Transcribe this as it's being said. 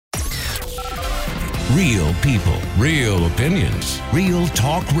Real people, real opinions, real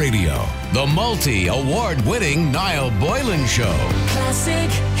talk radio. The multi-award-winning Niall Boylan Show.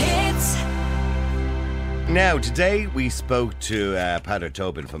 Classic hits. Now, today we spoke to Pater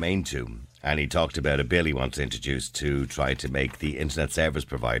Tobin from Aintu, and he talked about a bill he wants to introduce to try to make the internet service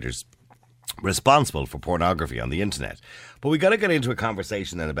providers responsible for pornography on the internet. But we got to get into a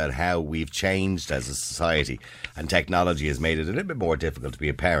conversation then about how we've changed as a society, and technology has made it a little bit more difficult to be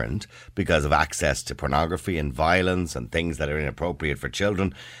a parent because of access to pornography and violence and things that are inappropriate for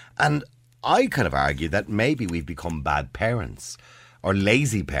children. And I kind of argue that maybe we've become bad parents or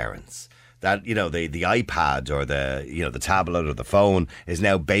lazy parents. That, you know, the iPad or the tablet or the phone is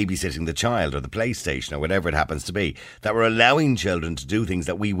now babysitting the child, or the PlayStation or whatever it happens to be. That we're allowing children to do things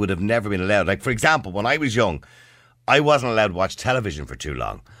that we would have never been allowed. Like, for example, when I was young, I wasn't allowed to watch television for too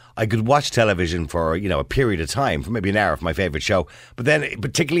long. I could watch television for, a period of time, for maybe an hour for my favourite show. But then,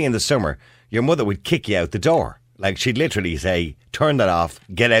 particularly in the summer, your mother would kick you out the door. Like, she'd literally say, turn that off,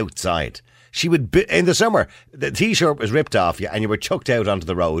 get outside. She would, in the summer, the T-shirt was ripped off you and you were chucked out onto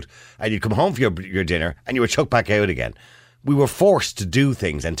the road, and you'd come home for your dinner and you were chucked back out again. We were forced to do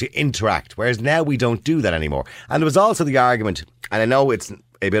things and to interact, whereas now we don't do that anymore. And there was also the argument, and I know it's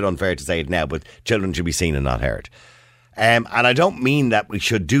a bit unfair to say it now, but children should be seen and not heard. And I don't mean that we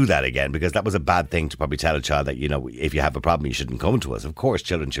should do that again, because that was a bad thing to probably tell a child that, if you have a problem, you shouldn't come to us. Of course,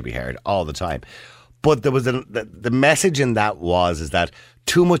 children should be heard all the time. But there was the message in that is that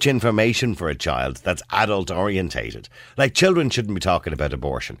too much information for a child that's adult orientated. Like, children shouldn't be talking about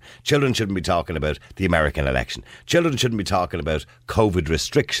abortion. Children shouldn't be talking about the American election. Children shouldn't be talking about COVID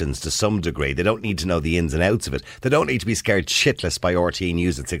restrictions to some degree. They don't need to know the ins and outs of it. They don't need to be scared shitless by RT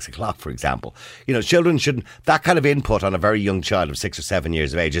News at 6 o'clock, for example. Children shouldn't, that kind of input on a very young child of 6 or 7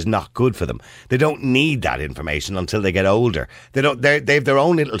 years of age is not good for them. They don't need that information until they get older. They have their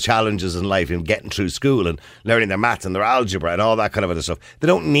own little challenges in life in getting through school and learning their maths and their algebra and all that kind of other stuff. They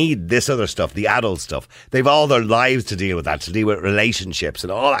don't need this other stuff, the adult stuff. They've all their lives to deal with that, to deal with relationships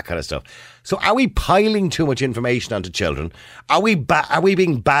and all that kind of stuff. So are we piling too much information onto children? Are we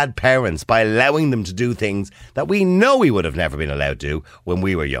being bad parents by allowing them to do things that we know we would have never been allowed to do when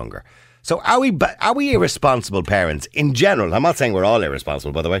we were younger? So are we irresponsible parents in general? I'm not saying we're all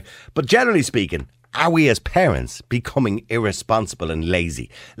irresponsible, by the way, but generally speaking, are we as parents becoming irresponsible and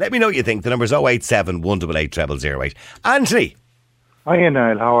lazy? Let me know what you think. The number's 087 188 0008. Anthony. Hiya,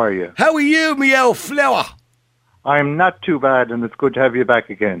 Niall. How are you? How are you, me old flower? I'm not too bad, and it's good to have you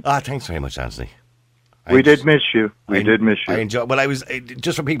back again. Thanks very much, Anthony. We did miss you. I enjoyed. Well, I was,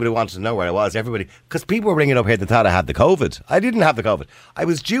 just for people who wanted to know where I was, everybody, because people were ringing up here that thought I had the COVID. I didn't have the COVID. I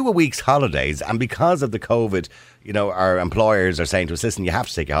was due a week's holidays, and because of the COVID, our employers are saying to us, listen, you have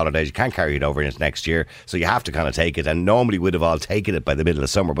to take your holidays. You can't carry it over into next year, so you have to kind of take it. And normally we'd have all taken it by the middle of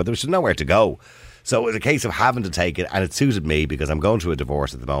summer, but there was nowhere to go. So it was a case of having to take it, and it suited me because I'm going through a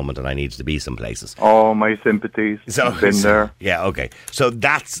divorce at the moment and I needed to be some places. Oh, my sympathies. I've been there. Yeah, okay. So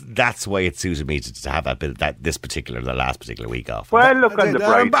that's why it suited me to have the last particular week off. Well, look on the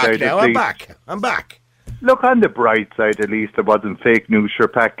bright side. I'm back. Look on the bright side, at least there wasn't fake news. Sure,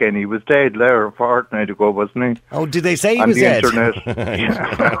 Pat Kenny was dead there a fortnight ago, wasn't he? Oh, did they say he was dead? On the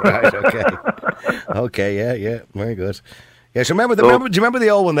internet. Right, okay. Okay, yeah, very good. Yeah, so do you remember the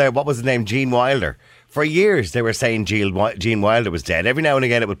old one there? What was his name? Gene Wilder. For years they were saying Gene Wilder was dead. Every now and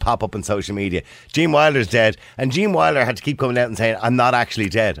again it would pop up on social media. Gene Wilder's dead. And Gene Wilder had to keep coming out and saying, I'm not actually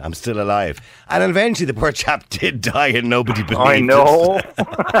dead. I'm still alive. And eventually the poor chap did die and nobody believed I know.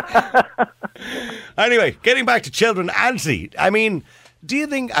 Anyway, getting back to children. Anthony, I mean, do you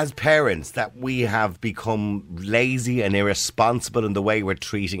think as parents that we have become lazy and irresponsible in the way we're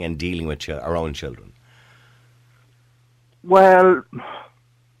treating and dealing with our own children? Well,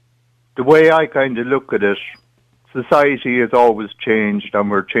 the way I kind of look at it, society has always changed,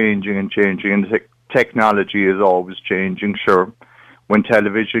 and we're changing, and technology is always changing, sure. When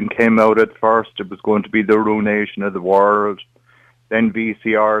television came out at first, it was going to be the ruination of the world. Then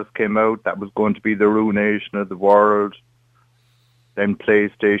VCRs came out, that was going to be the ruination of the world. Then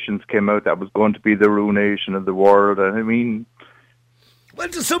PlayStations came out, that was going to be the ruination of the world. And I mean... Well,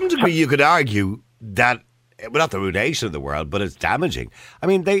 to some degree you could argue that, well, not the ruination of the world, but it's damaging. I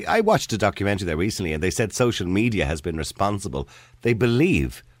mean, I watched a documentary there recently and they said social media has been responsible, they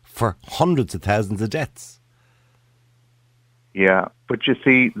believe, for hundreds of thousands of deaths. Yeah, but you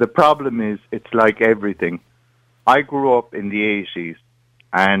see, the problem is it's like everything. I grew up in the 80s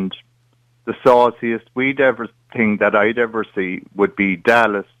and the sauciest thing that I'd ever see would be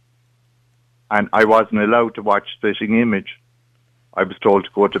Dallas, and I wasn't allowed to watch Spitting Image. I was told to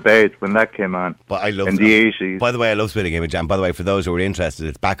go to bed when that came on. But I love in the 80s. By the way, I love Spitting Image, and by the way, for those who are interested,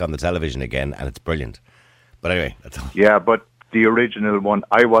 it's back on the television again, and it's brilliant. But anyway, that's all. Yeah, but the original one,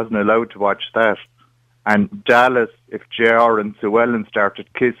 I wasn't allowed to watch that. And Dallas, if JR and Sue Ellen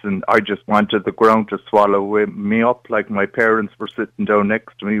started kissing, I just wanted the ground to swallow me up. Like my parents were sitting down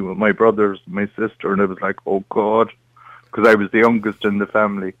next to me with my brothers, my sister, and it was like, oh God, because I was the youngest in the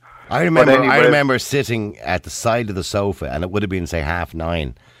family. I remember sitting at the side of the sofa, and it would have been, say,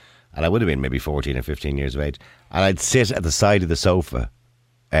 9:30, and I would have been maybe 14 or 15 years of age, and I'd sit at the side of the sofa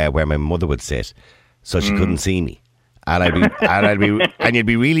where my mother would sit, so she couldn't see me. And you'd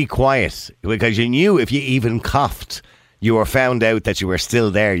be really quiet because you knew if you even coughed, you were found out that you were still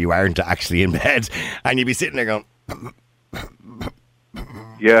there. You weren't actually in bed, and you'd be sitting there going.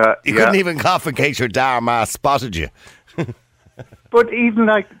 Yeah, you couldn't even cough in case your ma spotted you. But even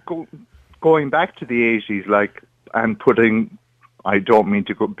like going back to the 80s, like, and putting, I don't mean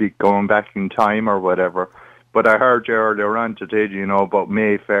to be going back in time or whatever, but I heard you earlier on today, you know, about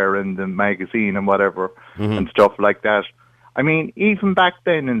Mayfair and the magazine and whatever and stuff like that. I mean, even back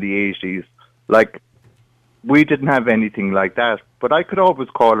then in the 80s, like, we didn't have anything like that, but I could always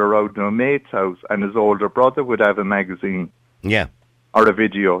call her out to a mate's house and his older brother would have a magazine. Yeah. Or a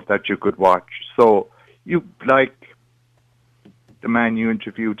video that you could watch. So, you, like, the man you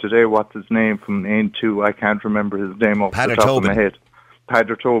interviewed today, what's his name from N2? I can't remember his name off the top of my head.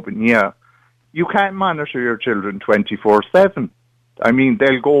 Padder Tobin, yeah. You can't monitor your children 24/7. I mean,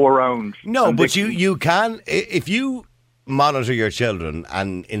 they'll go around. No, but you can, if you monitor your children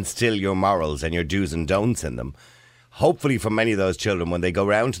and instill your morals and your do's and don'ts in them, hopefully for many of those children, when they go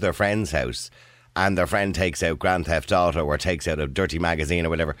round to their friend's house and their friend takes out Grand Theft Auto or takes out a dirty magazine or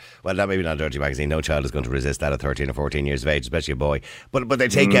whatever, well, maybe not a dirty magazine, no child is going to resist that at 13 or 14 years of age, especially a boy, but they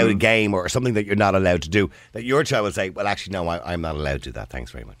take out a game or something that you're not allowed to do, that your child will say, well, actually, no, I'm not allowed to do that,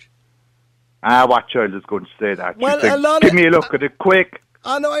 thanks very much. What child is going to say that? Well, give me a look at it quick.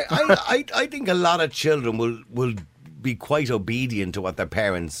 No, I think a lot of children will be quite obedient to what their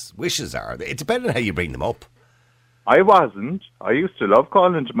parents' wishes are. It depends on how you bring them up. I wasn't. I used to love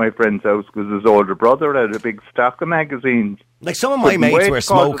calling to my friend's house because his older brother had a big stock of magazines. Like some of my mates were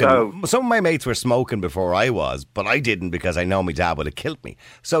smoking. Some of my mates were smoking before I was, but I didn't because I know my dad would have killed me.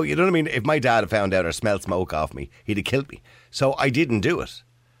 So you know what I mean? If my dad had found out or smelled smoke off me, he'd have killed me. So I didn't do it.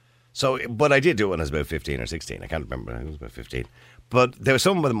 But I did do it when I was about 15 or 16. I can't remember. I was about 15. But there were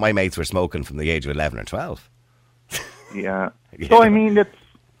some of my mates were smoking from the age of 11 or 12. Yeah. So I mean,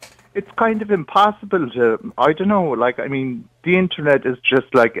 it's kind of impossible to, I don't know, like, I mean, the internet is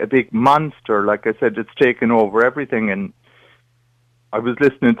just like a big monster. Like I said, it's taken over everything. And I was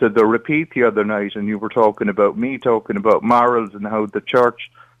listening to the repeat the other night and you were talking about morals and how the church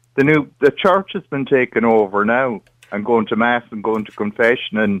has been taken over now and going to mass and going to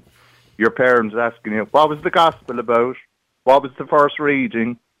confession and your parents asking you, what was the gospel about? What was the first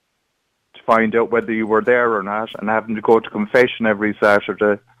reading? To find out whether you were there or not and having to go to confession every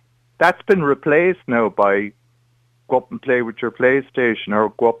Saturday. That's been replaced now by go up and play with your PlayStation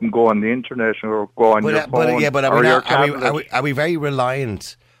or go up and go on the internet or go on your phone are we very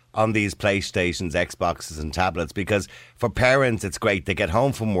reliant on these PlayStations, Xboxes and tablets? Because for parents it's great. They get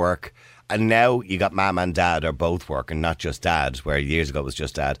home from work and now you got mum and dad are both working, not just dad, where years ago it was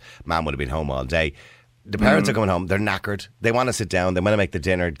just dad. Mum would have been home all day. The parents are coming home, they're knackered, they want to sit down, they want to make the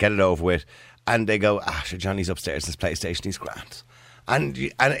dinner, get it over with, and they go, sure, Johnny's upstairs in his PlayStation, he's grand. And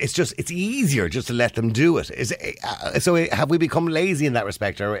it's easier just to let them do it. So have we become lazy in that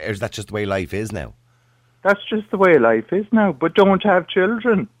respect, or is that just the way life is now? That's just the way life is now, but don't have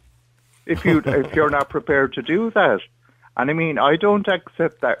children if you're not prepared to do that. And I mean, I don't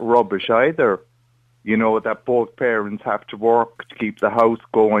accept that rubbish either, you know, that both parents have to work to keep the house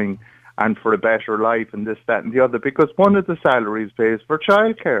going and for a better life and this, that and the other, because one of the salaries pays for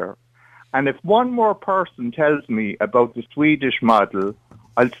childcare. And if one more person tells me about the Swedish model,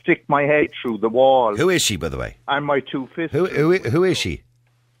 I'll stick my head through the wall. Who is she, by the way? And my two fists. Who is she?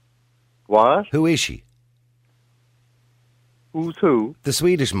 What? Who is she? Who's who? The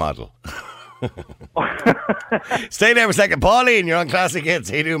Swedish model. Stay there for a second. Pauline, you're on Classic Hits.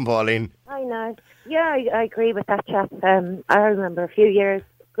 How you doing, Pauline? Hi, Naz. Yeah, I agree with that chap. I remember a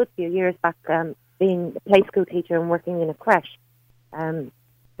good few years back, being a play school teacher and working in a creche. I'm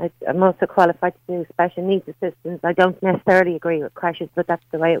also qualified to do special needs assistance. I don't necessarily agree with creches, but that's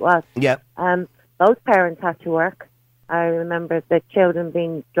the way it was. Yeah. Both parents had to work. I remember the children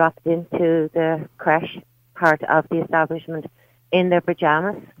being dropped into the creche part of the establishment in their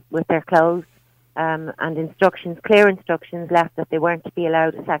pyjamas with their clothes, and clear instructions left that they weren't to be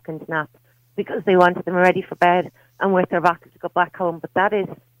allowed a second nap because they wanted them ready for bed and with their boxes to go back home. But that is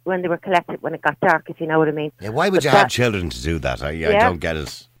when they were collected when it got dark, if you know what I mean. Yeah, why would you have children to do that? I don't get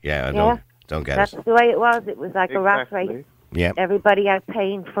it. Yeah, I don't get That's it. the way it was. It was like a rat race. Yeah. Everybody out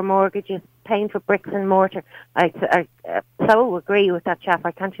paying for mortgages, paying for bricks and mortar. I so agree with that chap.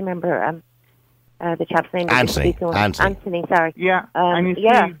 I can't remember the chap's name. Anthony, sorry. Yeah, and you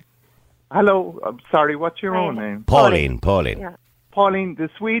see, hello, I'm sorry, what's your own name? Pauline. Yeah. Pauline, the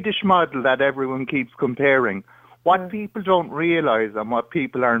Swedish model that everyone keeps comparing, what people don't realise and what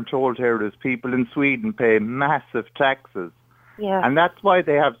people aren't told here is people in Sweden pay massive taxes. Yeah. And that's why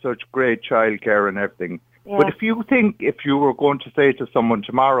they have such great childcare and everything. Yeah. But if you were going to say to someone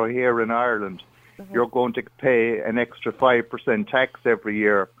tomorrow here in Ireland, you're going to pay an extra 5% tax every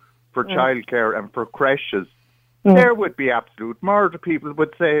year for childcare and for creches, there would be absolute murder. People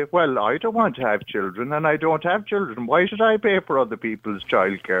would say, well, I don't want to have children and I don't have children. Why should I pay for other people's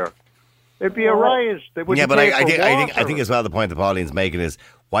childcare? It'd be a riot. They wouldn't but pay I think as well the point that Pauline's making is,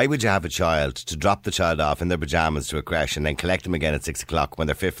 why would you have a child to drop the child off in their pyjamas to a creche and then collect them again at 6 o'clock when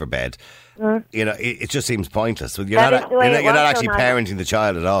they're fit for bed? You know, it just seems pointless. You're not actually parenting the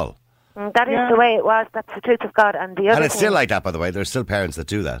child at all. That is the way it was. That's the truth of God. And it's still like that, by the way. There's still parents that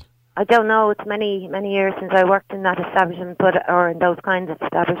do that. I don't know. It's many years since I worked in that establishment, or in those kinds of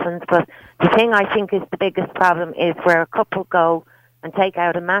establishments. But the thing I think is the biggest problem is where a couple go and take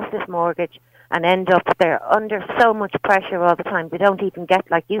out a massive mortgage and end up there under so much pressure all the time. They don't even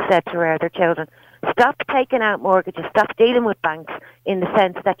get, like you said, to rear their children. Stop taking out mortgages. Stop dealing with banks in the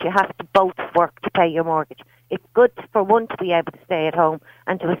sense that you have to both work to pay your mortgage. It's good for one to be able to stay at home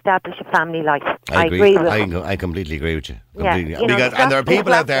and to establish a family life. I agree with you. I completely agree with you. Completely. Yeah, and there are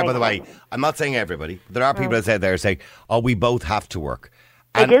people out there, by the way, I'm not saying everybody, but there are people out there saying, oh, we both have to work.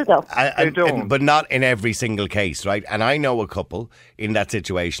 They do, though. They don't. But not in every single case, right? And I know a couple in that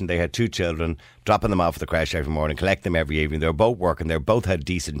situation. They had 2 children, dropping them off at the creche every morning, collect them every evening. They were both working. They both had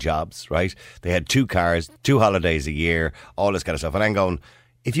decent jobs, right? They had 2 cars, 2 holidays a year, all this kind of stuff. And I'm going,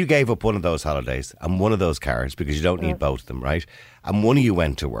 if you gave up one of those holidays and one of those cars, because you don't need both of them, right? And one of you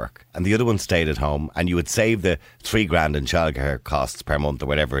went to work and the other one stayed at home, and you would save the $3,000 in childcare costs per month or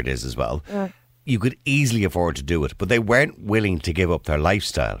whatever it is as well. You could easily afford to do it, but they weren't willing to give up their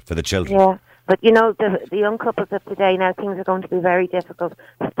lifestyle for the children. Yeah, but you know, the young couples of today now, things are going to be very difficult.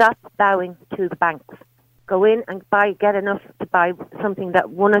 Stop bowing to the banks. Go in and get enough to buy something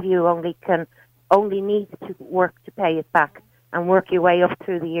that one of you only needs to work to pay it back, and work your way up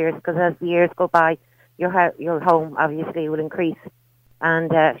through the years, because as the years go by, your home obviously will increase.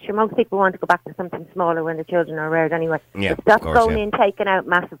 And sure, most people want to go back to something smaller when the children are reared anyway. Yeah, but stop going in, taking out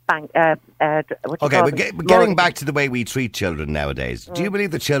massive bank. But getting back to the way we treat children nowadays, do you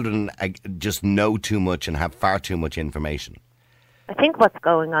believe that children just know too much and have far too much information? I think what's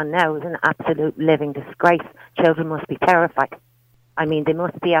going on now is an absolute living disgrace. Children must be terrified. I mean, they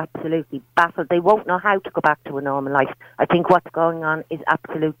must be absolutely baffled. They won't know how to go back to a normal life. I think what's going on is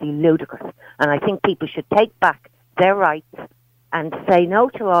absolutely ludicrous. And I think people should take back their rights and say no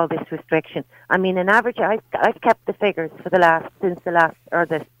to all this restriction. I mean, an average, I've kept the figures for the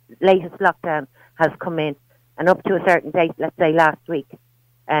latest lockdown has come in, and up to a certain date, let's say last week,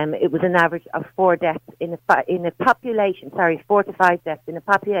 it was an average of 4 deaths in a population, 4 to 5 deaths in a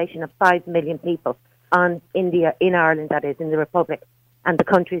population of 5 million people in Ireland, that is, in the Republic, and the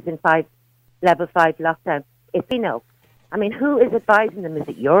country's in level 5 lockdown. If we know, I mean, who is advising them? Is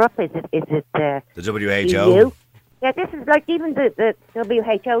it Europe? Is it the WHO? EU? Yeah, this is like even the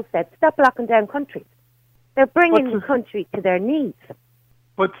WHO said, stop locking down countries. They're bringing the country to their knees.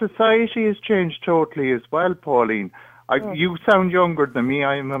 But society has changed totally as well, Pauline. You sound younger than me.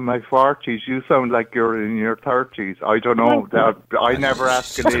 I'm in my 40s. You sound like you're in your 30s. I don't know. I never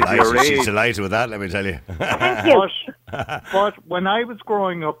asked a lady your age. She's delighted with that, let me tell you. Thank you. But when I was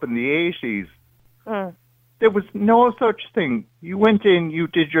growing up in the 80s, there was no such thing. You went in, you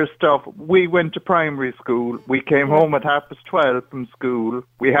did your stuff. We went to primary school. We came home at 12:30 from school.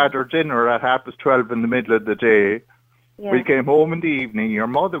 We had our dinner at 12:30 in the middle of the day. Yeah. We came home in the evening. Your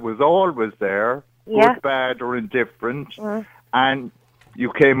mother was always there, good, bad or indifferent. And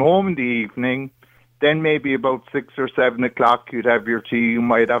you came home in the evening. Then maybe about 6 or 7 o'clock you'd have your tea. You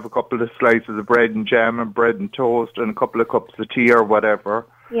might have a couple of slices of bread and jam and bread and toast and a couple of cups of tea or whatever.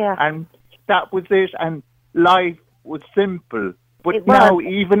 Yeah. And that was it. And life was simple. But now,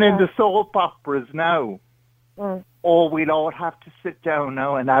 even in the soap operas now, we'll all have to sit down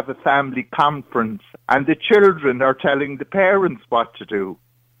now and have a family conference. And the children are telling the parents what to do.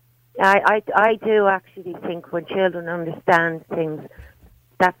 I do actually think when children understand things,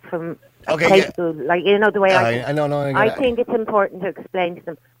 that's from school. Like, you know, the way I think it's important to explain to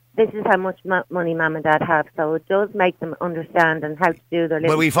them this is how much money mum and dad have, so it does make them understand and how to do their living.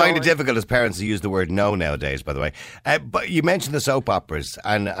 Well, we find it difficult as parents to use the word no nowadays, by the way. But you mentioned the soap operas,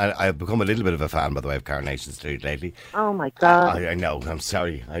 and I've become a little bit of a fan, by the way, of Coronation Street lately. Oh my God! I know. I'm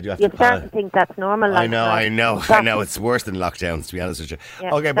sorry. I do have You to. start to think that's normal. I know. It's worse than lockdowns, to be honest with you.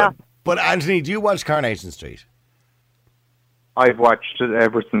 Yeah, okay, but Anthony, do you watch Coronation Street? I've watched it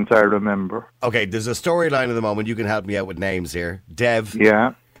ever since I remember. Okay, there's a storyline at the moment. You can help me out with names here. Dev.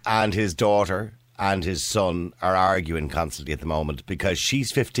 Yeah. And his daughter and his son are arguing constantly at the moment because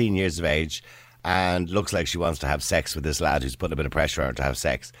she's 15 years of age and looks like she wants to have sex with this lad who's putting a bit of pressure on her to have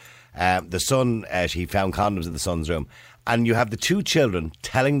sex. The son, he found condoms in the son's room, and you have the two children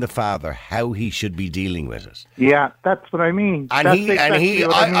telling the father how he should be dealing with it. Yeah, that's what I mean.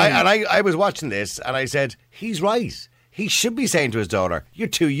 I was watching this and I said, he's right. He should be saying to his daughter, you're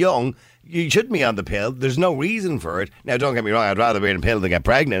too young. You shouldn't be on the pill. There's no reason for it. Now, don't get me wrong, I'd rather be on a pill than get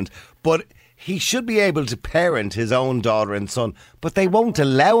pregnant. But he should be able to parent his own daughter and son. But they won't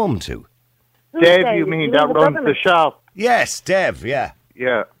allow him to. Dev, you mean that runs the shop? Yes, Dev, yeah.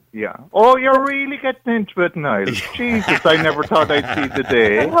 Yeah. Oh, you're really getting into it, Niall. Jesus, I never thought I'd see the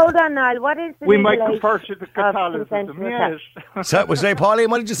day. Hold on, Niall. What is the We legal might age refer to the of Catholicism, consensual yes. sex? So, was it Pauline?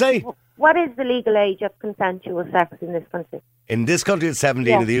 What did you say? What is the legal age of consensual sex in this country? In this country, it's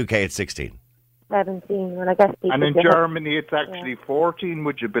 17. In the UK, it's 16. 17. Well, I guess people. And in Germany, it's actually 14,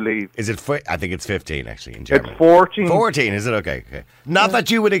 would you believe? Is it? I think it's 15, actually, in Germany. It's 14. 14, is it? Okay. Not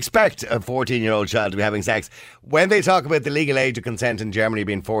that you would expect a 14-year-old child to be having sex. When they talk about the legal age of consent in Germany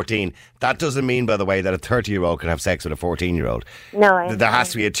being 14, that doesn't mean, by the way, that a 30-year-old can have sex with a 14-year-old. No, there has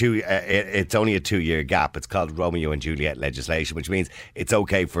to be it's only a 2-year gap. It's called Romeo and Juliet legislation, which means it's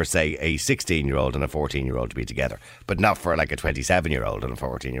okay for, say, a 16-year-old and a 14-year-old to be together, but not for like a 27-year-old and a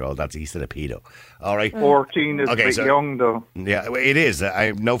 14-year-old. He's still a pedo. All right. 14 is a bit young, though. Yeah, it is.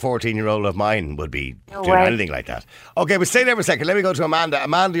 No 14-year-old of mine would be doing way. anything like that. Okay, but stay there for a second. Let me go to Amanda.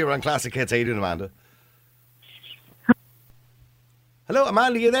 Amanda, you're on Classic Hits. How you doing, Amanda? Hello,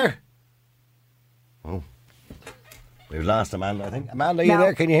 Amanda, you there? Oh, we've lost Amanda, I think. Amanda, are you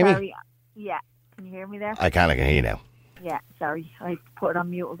there? Can you hear me? Yeah. Can you hear me there? I can hear you now. Yeah, sorry. I put it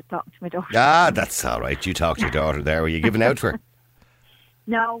on mute. I was talking to my daughter. Ah, that's all right. You talk to your daughter there. Were you giving out for her?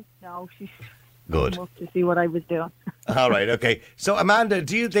 No, she's good. Enough to see what I was doing. All right, okay. So, Amanda,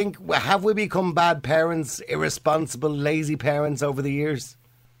 do you think, have we become bad parents, irresponsible, lazy parents over the years?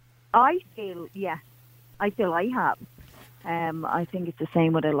 I feel I have. I think it's the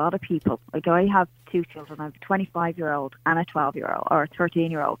same with a lot of people. Like, I have two children. I have a 25-year-old and a 12-year-old or a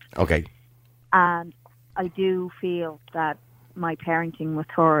 13-year-old. Okay. And I do feel that my parenting with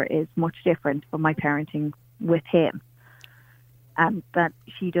her is much different from my parenting with him. And that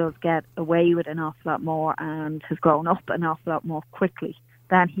she does get away with an awful lot more and has grown up an awful lot more quickly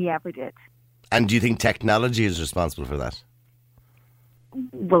than he ever did. And do you think technology is responsible for that?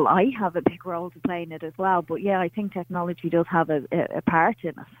 Well, I have a big role to play in it as well. But yeah, I think technology does have a part in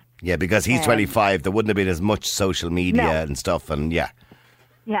it. Yeah, because he's 25, there wouldn't have been as much social media and stuff, and yeah.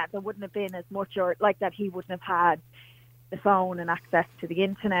 Yeah, there wouldn't have been as much, or like that he wouldn't have had the phone and access to the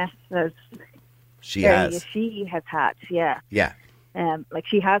internet as she has had, yeah. Yeah. Like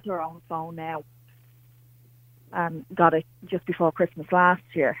she has her own phone now and got it just before Christmas last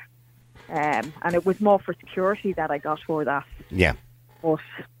year. And it was more for security that I got for that. Yeah. But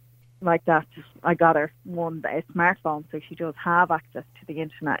like that, I got her a smartphone, so she does have access to the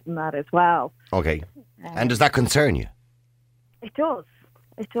internet and that as well. Okay. And does that concern you? It does.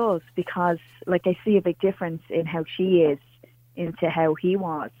 It does, because like I see a big difference in how she is into how he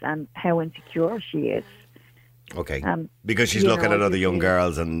was and how insecure she is. Okay. Because she's looking at other young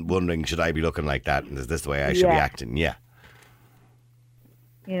girls and wondering, should I be looking like that? And is this the way I should be acting? Yeah.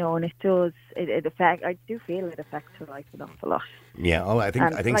 You know, and it does. It affects. I do feel it affects her life an awful lot. Yeah. Oh, I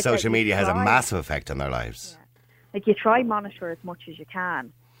think like social media has a massive effect on their lives. Yeah. Like you try monitor as much as you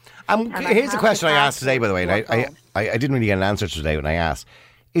can. Here's a question I asked today, by the way, and I didn't really get an answer today when I asked.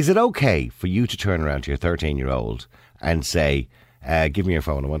 Is it okay for you to turn around to your 13-year-old and say, give me your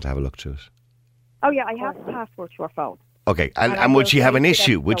phone, I want to have a look through it? Oh, yeah, I have the password to her phone. Okay, and would she have an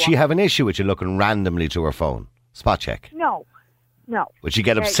issue? Would she have an issue with you looking randomly to her phone? Spot check? No. Would she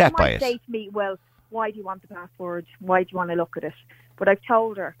get upset by it? She might say to me, well, why do you want the password? Why do you want to look at it? But I've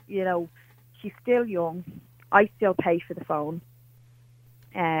told her, you know, she's still young. I still pay for the phone.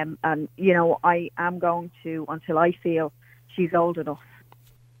 And, you know, I am going to, until I feel she's old enough,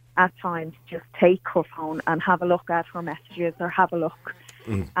 at times just take her phone and have a look at her messages or have a look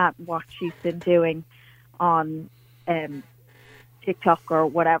at what she's been doing on TikTok or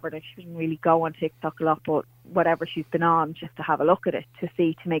whatever. That she doesn't really go on TikTok a lot, but whatever she's been on, just to have a look at it to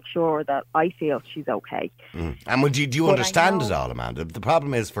make sure that I feel she's okay. And do you understand it all, Amanda? The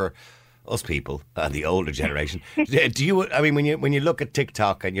problem is for us people, the older generation. Do you? I mean, when you look at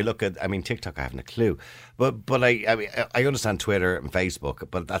TikTok and you look at, I mean, TikTok, I haven't a clue, but I mean, I understand Twitter and Facebook,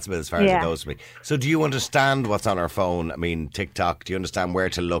 but that's about as far as it goes for me. So, do you understand what's on our phone? I mean, TikTok. Do you understand where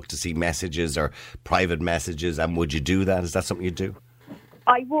to look to see messages or private messages? And would you do that? Is that something you do?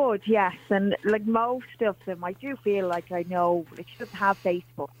 I would, yes, and like most of them, I do feel like I know. Like, she doesn't have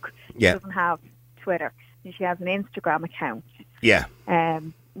Facebook. She doesn't have Twitter. And she has an Instagram account. Yeah.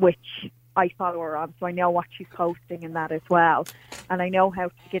 Which I follow her on, so I know what she's posting in that as well. And I know how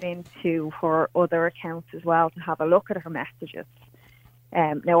to get into her other accounts as well to have a look at her messages.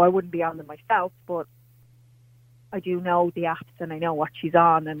 Now, I wouldn't be on them myself, but I do know the apps and I know what she's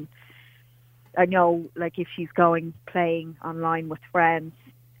on. And I know, like, if she's playing online with friends,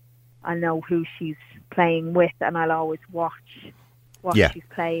 I know who she's playing with, and I'll always watch what she's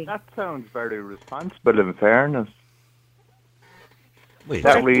playing. That sounds very responsible, in fairness. Wait,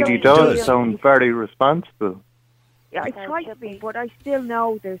 that really does sound very responsible. Yeah, I try to be, but I still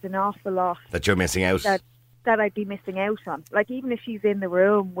know there's an awful lot that you're missing out. That I'd be missing out on. Like, even if she's in the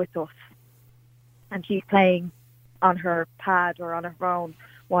room with us and she's playing on her pad or on her phone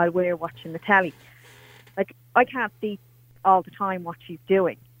while we're watching the telly, like, I can't see all the time what she's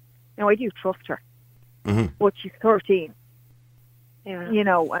doing. Now, I do trust her, but she's 13. Yeah. You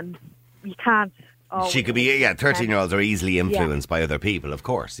know, and you can't. She could be, 13-year-olds are easily influenced by other people, of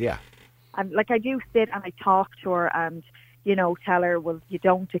course, yeah. And, like, I do sit and I talk to her and, you know, tell her, well, you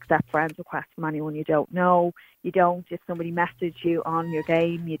don't accept friend requests from anyone you don't know. You don't, if somebody messages you on your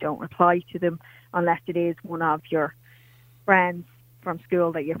game, you don't reply to them unless it is one of your friends from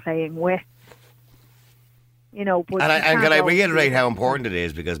school that you're playing with. You know, but and can I reiterate how important it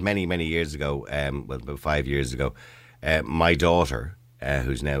is, because many, many years ago, about 5 years ago, my daughter,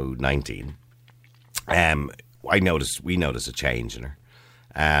 who's now 19, we noticed a change in her,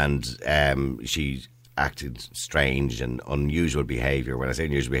 and she acted strange and unusual behaviour. When I say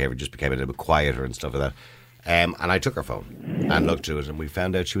unusual behaviour, just became a little bit quieter and stuff like that. And I took her phone and looked through it, and we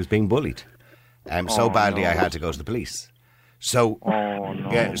found out she was being bullied. So badly, I had to go to the police. So,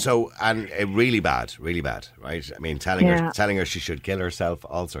 and really bad, right? I mean, telling her she should kill herself,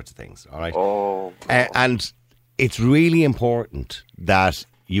 all sorts of things. All right. And it's really important that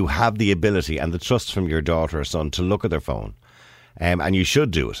you have the ability and the trust from your daughter or son to look at their phone. And you should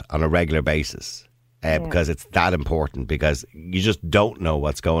do it on a regular basis because it's that important, because you just don't know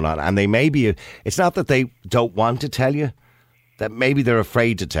what's going on. And they may be, it's not that they don't want to tell you, that maybe they're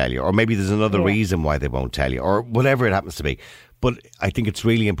afraid to tell you, or maybe there's another reason why they won't tell you, or whatever it happens to be. But I think it's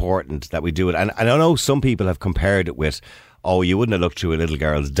really important that we do it. And I know some people have compared it with, oh, you wouldn't have looked through a little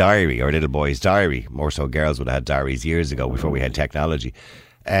girl's diary or a little boy's diary. More so girls would have had diaries years ago before we had technology.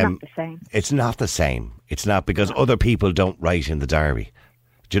 Not the same. It's not the same. It's not, because other people don't write in the diary.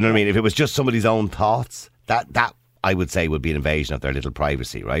 Do you know what I mean? If it was just somebody's own thoughts, that I would say would be an invasion of their little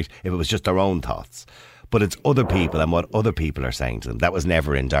privacy, right? If it was just their own thoughts. But it's other people and what other people are saying to them. That was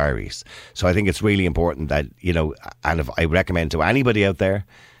never in diaries. So I think it's really important that, you know, and if I recommend to anybody out there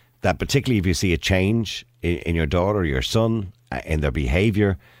that, particularly if you see a change in your daughter or your son, in their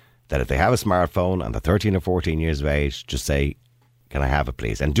behaviour, that if they have a smartphone and they're 13 or 14 years of age, just say, can I have it,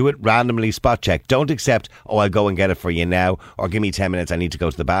 please? And do it randomly, spot check. Don't accept, oh, I'll go and get it for you now, or give me 10 minutes, I need to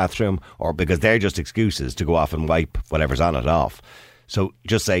go to the bathroom, or because they're just excuses to go off and wipe whatever's on it off. So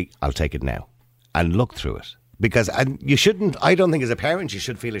just say, I'll take it now, and look through it. Because you shouldn't, I don't think as a parent you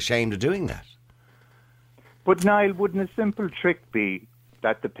should feel ashamed of doing that. But Niall, wouldn't a simple trick be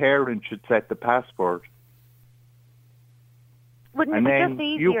that the parent should set the password? Wouldn't and it be then just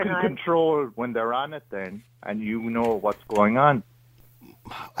easier, you can Niall? control when they're on it then, and you know what's going on.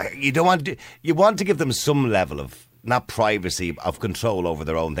 You don't want to. You want to give them some level of, not privacy, of control over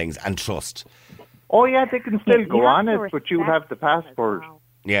their own things and trust. Oh yeah, they can still go on to it, but you have the password.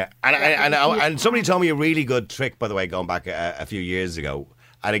 Yeah, and somebody told me a really good trick, by the way, going back a few years ago,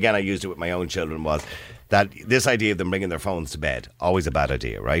 and again I used it with my own children, was that this idea of them bringing their phones to bed, always a bad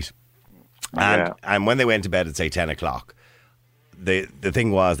idea, right? And when they went to bed at say 10 o'clock, the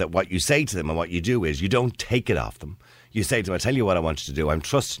thing was that what you say to them and what you do is you don't take it off them. You say to them, I tell you what I want you to do. I'm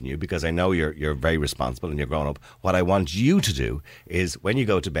trusting you because I know you're very responsible and you're grown up. What I want you to do is when you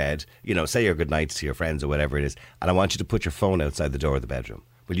go to bed, you know, say your good nights to your friends or whatever it is, and I want you to put your phone outside the door of the bedroom.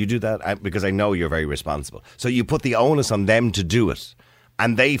 Will you do that? Because I know you're very responsible. So you put the onus on them to do it,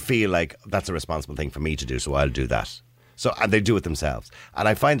 and they feel like that's a responsible thing for me to do, so I'll do that. So, and they do it themselves. And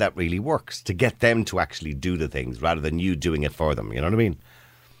I find that really works, to get them to actually do the things rather than you doing it for them. You know what I mean?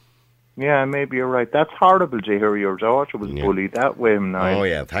 Yeah, maybe you're right. That's horrible to hear your daughter was bullied that way, Niall. Oh,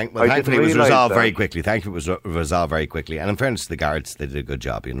 yeah. Thankfully it was resolved very quickly. Thankfully it was resolved very quickly. And in fairness to the guards, they did a good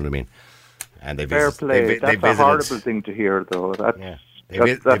job, you know what I mean? And they Fair play. That's a horrible thing to hear, though. They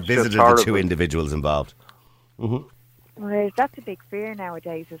visited the two individuals involved. Well, that's a big fear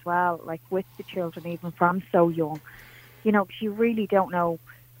nowadays as well, like with the children, even from so young. You know, you really don't know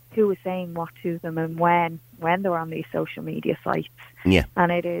who is saying what to them and when they're on these social media sites. Yeah.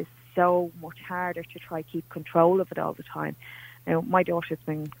 And it is so much harder to try keep control of it all the time. Now, my daughter's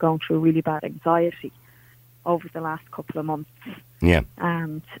been going through really bad anxiety over the last couple of months. Yeah.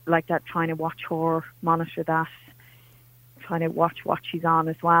 And like that, trying to watch her, monitor that, trying to watch what she's on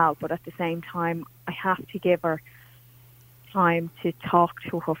as well. But at the same time, I have to give her time to talk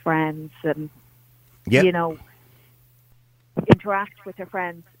to her friends and, you know, interact with her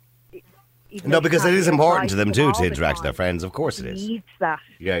friends. No, because it is important to them too to interact with their friends. Of course it is. Needs that.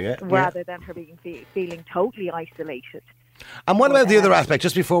 Rather than her being feeling totally isolated. And what about the other aspect?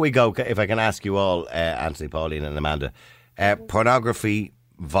 Just before we go, if I can ask you all, Anthony, Pauline, and Amanda, pornography,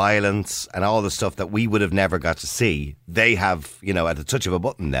 violence, and all the stuff that we would have never got to see. They have, you know, at the touch of a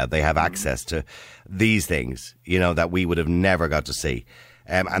button now, they have access to these things, you know, that we would have never got to see.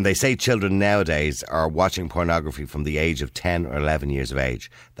 And they say children nowadays are watching pornography from the age of 10 or 11 years of age.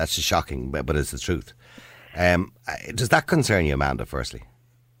 That's just shocking, but it's the truth. Does that concern you, Amanda, firstly?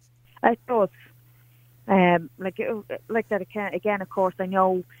 It does. Like that again, of course, I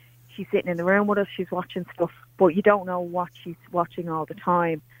know she's sitting in the room with us, she's watching stuff, but you don't know what she's watching all the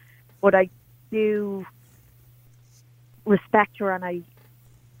time. But I do respect her, and I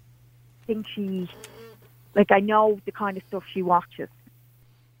think I know the kind of stuff she watches.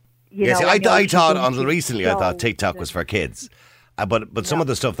 I thought until recently, I thought TikTok was for kids. But some of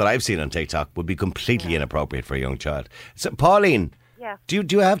the stuff that I've seen on TikTok would be completely inappropriate for a young child. So, Pauline, do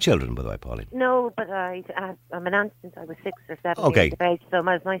you have children, by the way, Pauline? No, but I'm an aunt since I was 6 or 7 years of age. So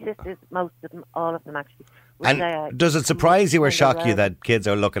my sisters, most of them, all of them actually. And does it surprise you or shock you that kids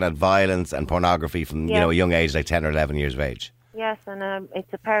are looking at violence and pornography from you know, a young age, like 10 or 11 years of age? Yes, and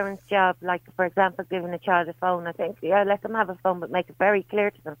it's a parent's job, like, for example, giving a child a phone. I think, let them have a phone, but make it very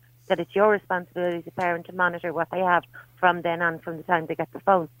clear to them that it's your responsibility as a parent to monitor what they have from then on, from the time they get the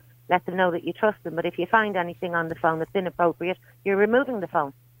phone. Let them know that you trust them, but if you find anything on the phone that's inappropriate, you're removing the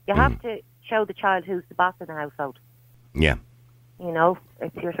phone. You have to show the child who's the boss in the household. Yeah. You know,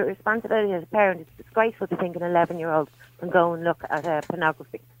 it's your responsibility as a parent. It's disgraceful to think an 11-year-old can go and look at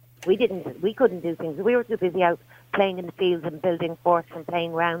pornography. We couldn't do things. We were too busy out playing in the fields and building forts and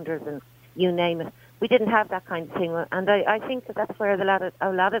playing rounders and you name it. We didn't have that kind of thing, and I think that's where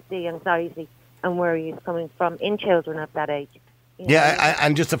a lot of the anxiety and worry is coming from in children at that age.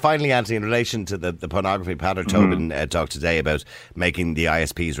 And just to finally, Anthony, in relation to the pornography, Pater Tobin talked today about making the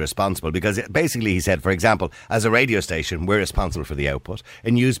ISPs responsible, because basically he said, for example, as a radio station, we're responsible for the output. A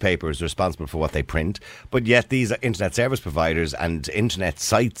newspaper is responsible for what they print, but yet these internet service providers and internet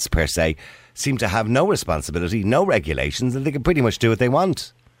sites, per se, seem to have no responsibility, no regulations, and they can pretty much do what they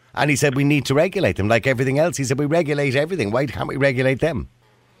want. And he said we need to regulate them like everything else. He said we regulate everything. Why can't we regulate them?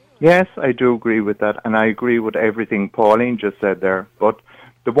 Yes, I do agree with that, and I agree with everything Pauline just said there. But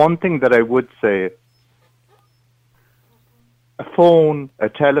the one thing that I would say, a phone, a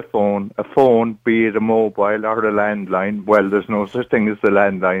telephone, be it a mobile or a landline, well, there's no such thing as the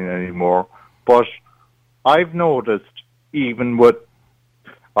landline anymore, but I've noticed, even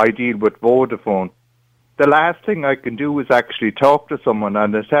I deal with Vodafone, the last thing I can do is actually talk to someone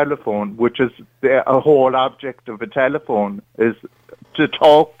on the telephone, which is a whole object of a telephone, is to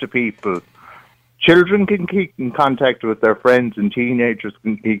talk to people. Children can keep in contact with their friends, and teenagers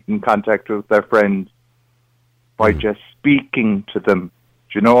can keep in contact with their friends by just speaking to them.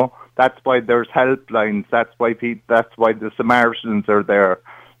 Do you know? That's why there's helplines. That's why the Samaritans are there.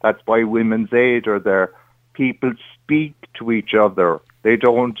 That's why Women's Aid are there. People speak to each other. They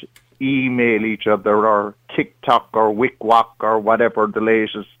don't email each other or TikTok or WickWalk or whatever the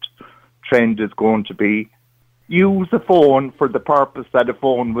latest trend is going to be. Use a phone for the purpose that a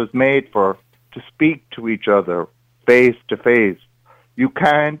phone was made for, to speak to each other face to face. You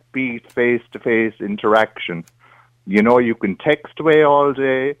can't beat face to face interaction. You know, you can text away all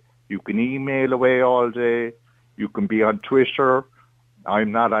day, you can email away all day, you can be on Twitter.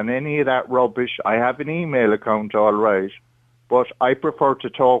 I'm not on any of that rubbish. I have an email account, all right, but I prefer to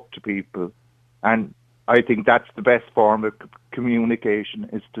talk to people. And I think that's the best form of communication,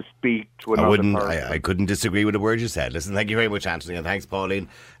 is to speak to another person. I couldn't disagree with the word you said. Listen, thank you very much, Anthony, and thanks, Pauline.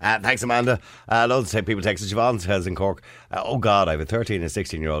 Thanks, Amanda. Loads of people texted. Siobhan says in Cork, oh God, I have a 13 and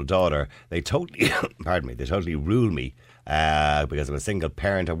 16-year-old daughter. They totally, pardon me, they totally rule me. Because I'm a single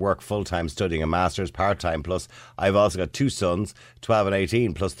parent, I work full-time studying a master's, part-time plus. I've also got 2 sons, 12 and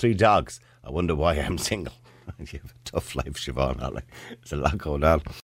 18, plus 3 dogs. I wonder why I'm single. You have a tough life, Siobhan. There's a lot going on.